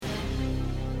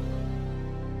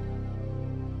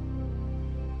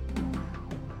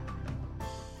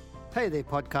Hey there,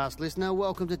 podcast listener.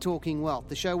 Welcome to Talking Wealth,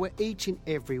 the show where each and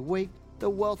every week the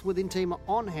Wealth Within team are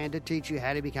on hand to teach you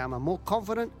how to become a more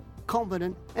confident,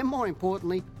 competent, and more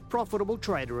importantly, profitable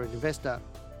trader and investor.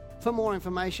 For more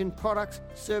information, products,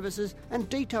 services, and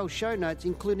detailed show notes,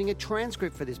 including a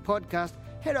transcript for this podcast,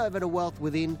 head over to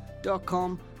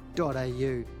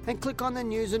wealthwithin.com.au and click on the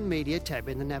News and Media tab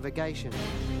in the navigation.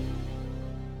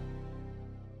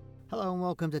 Hello and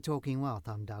welcome to Talking Wealth.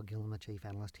 I'm Doug Gillen, the Chief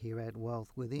Analyst here at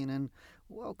Wealth Within, and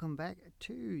welcome back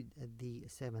to the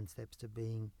 7 steps to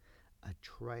being a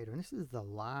trader. And this is the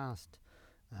last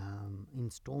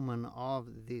installment of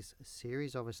this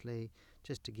series. Obviously,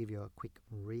 just to give you a quick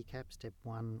recap, step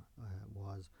 1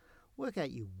 was work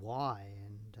out your why.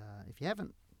 And if you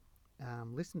haven't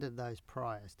listened to those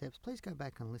prior steps, please go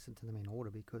back and listen to them in order,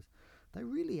 because they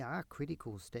really are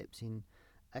critical steps in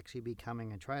actually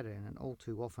becoming a trader. And all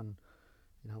too often,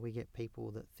 we get people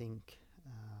that think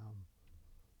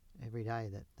every day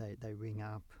that they ring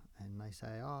up and they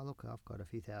say, oh, look, I've got a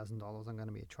few $1,000s, I'm going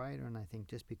to be a trader. And they think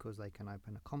just because they can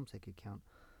open a CommSec account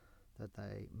that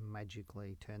they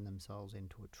magically turn themselves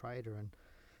into a trader. And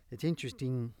it's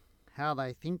interesting how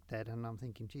they think that. And I'm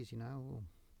thinking, geez, well,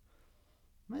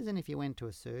 imagine if you went to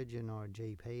a surgeon or a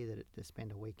GP that had to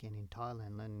spend a weekend in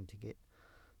Thailand learning to get,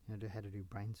 how to do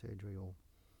brain surgery, or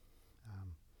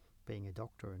being a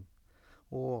doctor,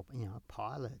 or a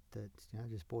pilot that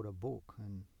just bought a book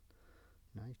and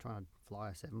he's trying to fly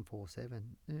a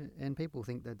 747, and people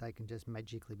think that they can just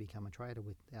magically become a trader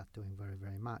without doing very,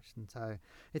 very much. And so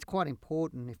it's quite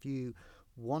important if you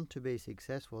want to be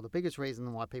successful. The biggest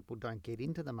reason why people don't get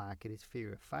into the market is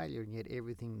fear of failure, and yet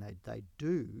everything they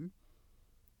do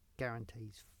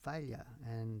guarantees failure.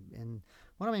 And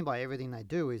what I mean by everything they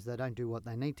do is they don't do what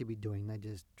they need to be doing. They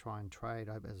just try and trade,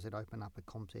 as I said, open up a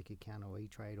CommSec account or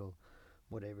E-Trade or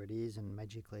whatever it is, and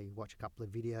magically watch a couple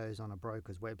of videos on a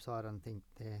broker's website and think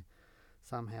they're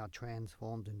somehow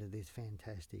transformed into this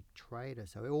fantastic trader.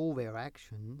 So all their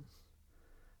actions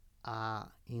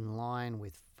are in line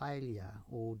with failure,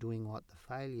 or doing what the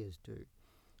failures do.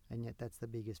 And yet that's the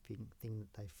biggest thing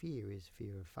that they fear, is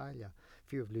fear of failure,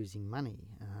 fear of losing money,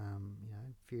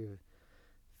 fear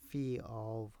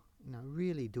of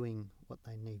really doing what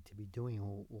they need to be doing,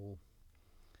 or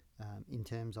in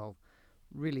terms of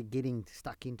really getting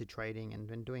stuck into trading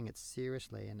and doing it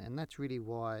seriously. And that's really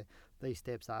why these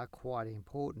steps are quite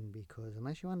important, because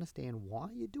unless you understand why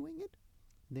you're doing it,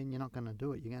 then you're not going to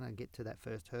do it. You're going to get to that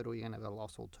first hurdle, you're going to have a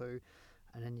loss or two,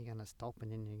 and then you're going to stop,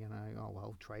 and then you're going to, oh,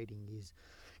 well, trading is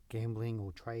gambling,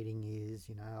 or trading is,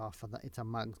 it's a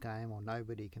mug's game, or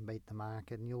nobody can beat the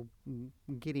market, and you'll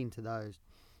get into those,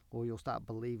 or you'll start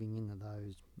believing into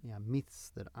those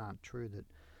myths that aren't true, that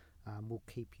will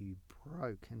keep you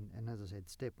broke. And as I said,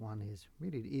 step 1 is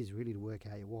really to work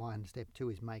out your why, and step 2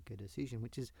 is make a decision,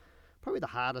 which is probably the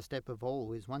hardest step of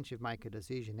all. Is once you've made a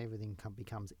decision, everything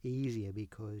becomes easier,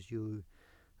 because you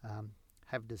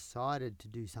have decided to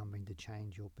do something to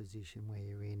change your position where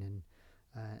you're in,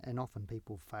 and often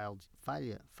people fail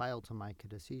to make a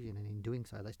decision, and in doing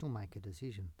so they still make a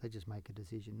decision. They just make a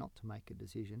decision not to make a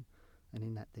decision, and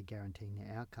in that they're guaranteeing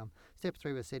their outcome. Step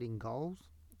 3 was setting goals,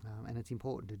 and it's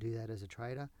important to do that as a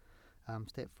trader.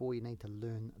 Step 4, you need to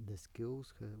learn the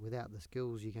skills, because without the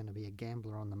skills you're going to be a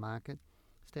gambler on the market.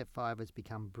 Step 5 is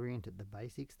become brilliant at the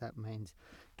basics. That means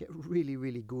get really,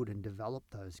 really good and develop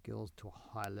those skills to a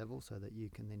high level so that you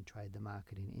can then trade the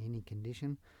market in any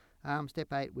condition.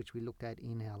 Step 8, which we looked at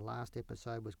in our last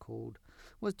episode,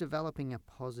 was developing a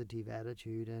positive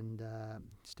attitude. And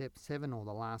step 7, or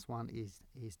the last one, is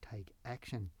take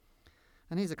action.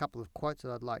 And here's a couple of quotes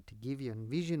that I'd like to give you. And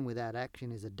vision without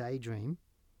action is a daydream.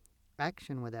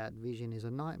 Action without vision is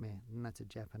a nightmare. And that's a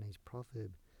Japanese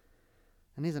proverb.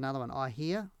 And here's another one. I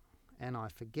hear and I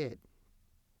forget.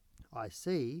 I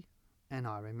see and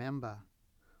I remember.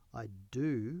 I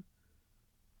do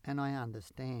and I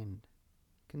understand.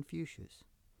 Confucius.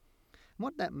 And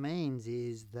what that means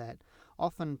is that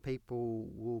often people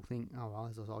will think, oh, well,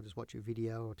 I'll just watch a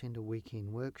video or attend a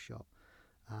weekend workshop,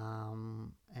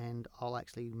 and I'll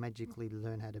actually magically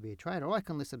learn how to be a trader. Or I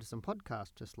can listen to some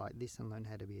podcasts just like this and learn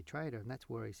how to be a trader. And that's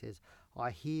where he says,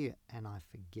 I hear and I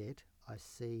forget. I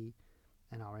see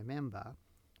and I remember,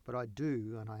 but I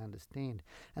do and I understand.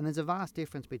 And there's a vast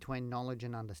difference between knowledge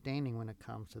and understanding when it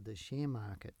comes to the share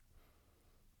market.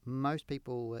 Most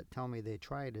people that tell me they're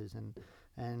traders,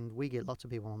 and we get lots of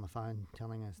people on the phone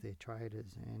telling us they're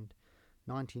traders, and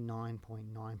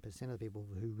 99.9% of the people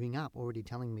who ring up already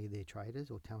telling me they're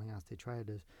traders or telling us they're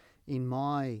traders, in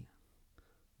my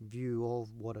view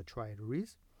of what a trader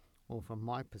is, or from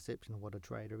my perception of what a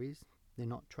trader is, they're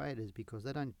not traders because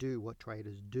they don't do what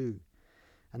traders do.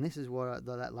 And this is what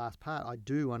that last part I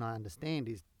do and I understand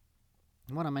is,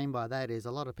 what I mean by that is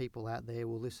a lot of people out there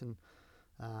will listen,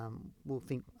 will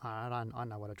think, I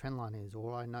know what a trend line is,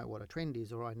 or I know what a trend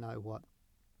is, or I know what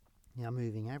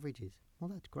moving average is. Well,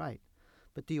 that's great.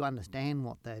 But do you understand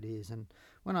what that is? And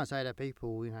when I say to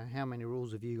people, how many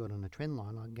rules have you got on a trend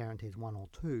line? I guarantee it's 1 or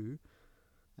 2.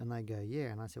 And they go,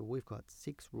 yeah. And I said, well, we've got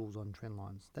 6 rules on trend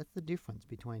lines. That's the difference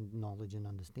between knowledge and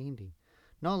understanding.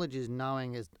 Knowledge is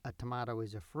knowing as a tomato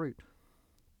is a fruit.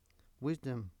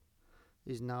 Wisdom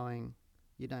is knowing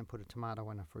you don't put a tomato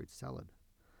in a fruit salad.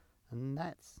 And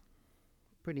that's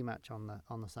pretty much on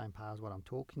the same par as what I'm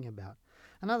talking about.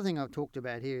 Another thing I've talked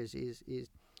about here is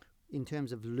in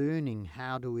terms of learning,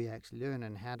 how do we actually learn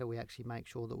and how do we actually make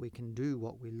sure that we can do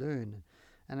what we learn?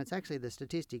 And it's actually the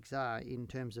statistics are in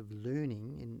terms of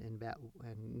learning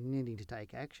and needing to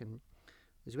take action,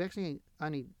 is we actually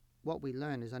only, what we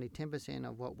learn is only 10%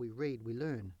 of what we read, we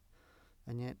learn.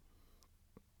 And yet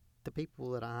the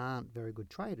people that aren't very good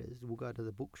traders will go to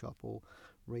the bookshop or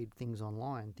read things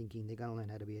online thinking they're going to learn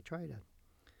how to be a trader.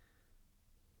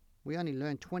 We only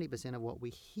learn 20% of what we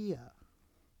hear.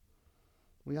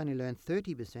 We only learn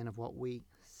 30% of what we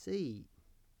see.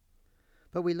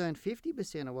 But we learn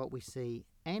 50% of what we see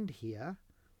and hear.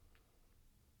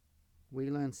 We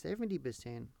learn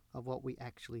 70% of what we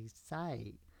actually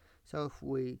say. So if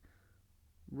we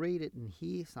read it and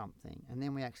hear something and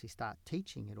then we actually start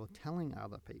teaching it or telling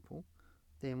other people,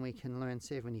 then we can learn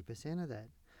 70% of that.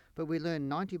 But we learn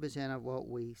 90% of what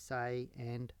we say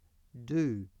and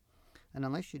do. And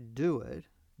unless you do it,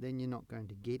 then you're not going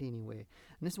to get anywhere.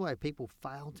 And this is why people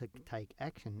fail to take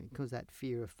action, because that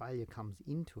fear of failure comes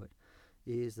into it,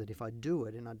 is that if I do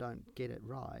it and I don't get it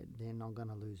right, then I'm going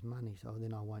to lose money, so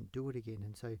then I won't do it again.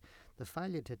 And so the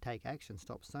failure to take action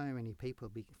stops so many people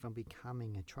from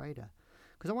becoming a trader.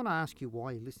 Because I want to ask you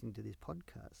why you're listening to this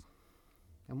podcast.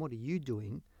 And what are you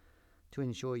doing to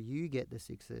ensure you get the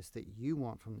success that you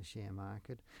want from the share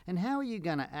market? And how are you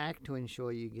going to act to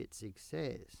ensure you get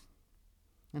success?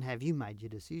 And have you made your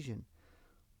decision?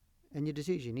 And your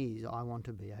decision is, I want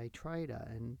to be a trader.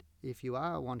 And if you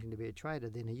are wanting to be a trader,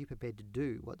 then are you prepared to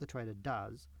do what the trader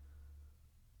does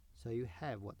so you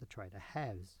have what the trader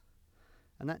has?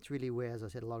 And that's really where, as I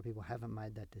said, a lot of people haven't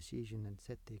made that decision and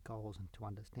set their goals and to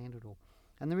understand it all.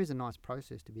 And there is a nice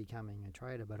process to becoming a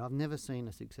trader, but I've never seen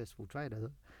a successful trader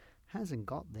that hasn't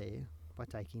got there by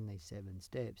taking these 7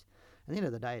 steps. At the end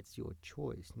of the day, it's your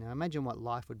choice. Now imagine what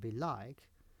life would be like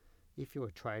if you're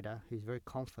a trader who's very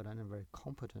confident and very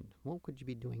competent. What could you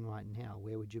be doing right now?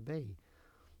 Where would you be?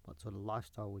 What sort of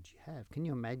lifestyle would you have? Can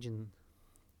you imagine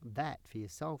that for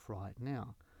yourself right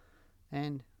now?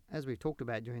 And as we've talked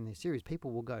about during this series,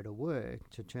 people will go to work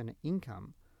to turn an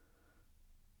income,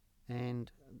 and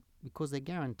because they're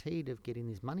guaranteed of getting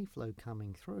this money flow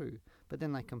coming through, but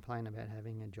then they complain about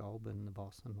having a job and the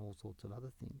boss and all sorts of other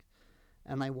things.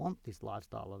 And they want this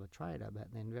lifestyle of a trader, but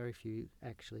then very few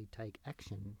actually take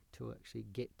action to actually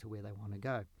get to where they want to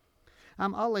go.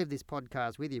 I'll leave this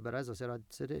podcast with you, but as I said,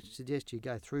 I'd suggest you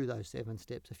go through those 7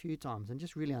 steps a few times and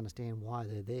just really understand why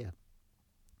they're there.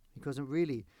 Because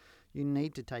really, you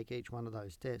need to take each one of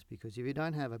those steps, because if you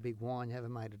don't have a big why and you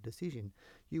haven't made a decision,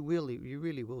 you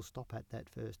really will stop at that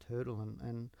first hurdle.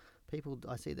 And people,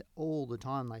 I see that all the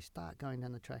time, they start going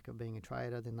down the track of being a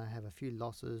trader, then they have a few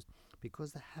losses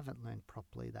because they haven't learned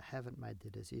properly, they haven't made the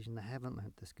decision, they haven't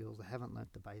learnt the skills, they haven't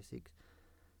learnt the basics,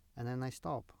 and then they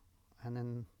stop. And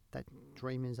then that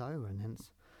dream is over, and then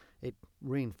it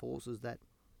reinforces that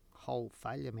whole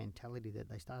failure mentality that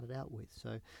they started out with.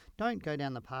 So don't go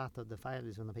down the path of the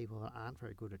failures and the people that aren't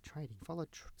very good at trading. Follow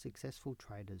successful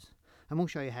traders, and we'll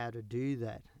show you how to do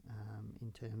that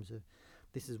in terms of,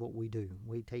 this is what we do.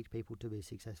 We teach people to be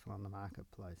successful in the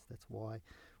marketplace. That's why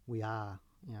we are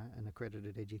an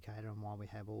accredited educator, and why we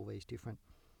have all these different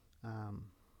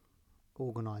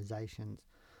organisations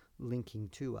linking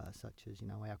to us, such as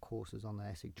our courses on the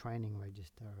ASIC training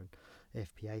register, and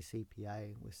FPA,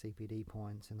 CPA with CPD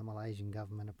points, and the Malaysian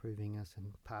government approving us,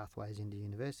 and pathways into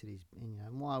universities.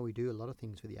 And why we do a lot of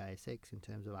things for the ASX in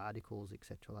terms of articles,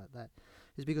 etc., like that,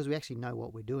 is because we actually know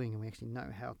what we're doing, and we actually know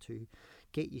how to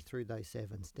get you through those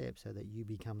 7 steps so that you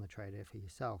become the trader for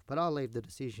yourself. But I'll leave the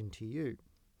decision to you.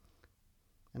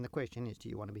 And the question is, do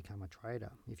you want to become a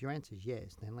trader? If your answer is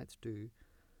yes, then let's do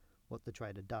what the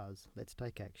trader does. Let's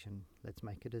take action. Let's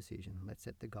make a decision. Let's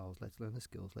set the goals. Let's learn the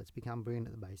skills. Let's become brilliant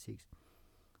at the basics.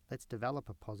 Let's develop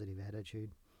a positive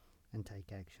attitude and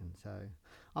take action. So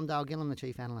I'm Dale Gillam, the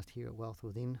Chief Analyst here at Wealth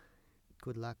Within.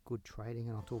 Good luck, good trading,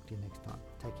 and I'll talk to you next time.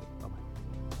 Take care.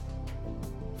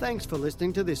 Bye-bye. Thanks for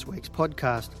listening to this week's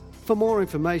podcast. For more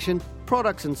information,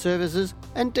 products and services,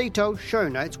 and detailed show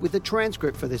notes with a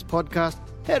transcript for this podcast,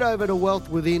 head over to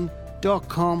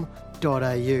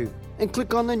wealthwithin.com.au and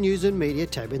click on the News and Media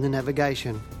tab in the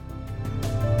navigation.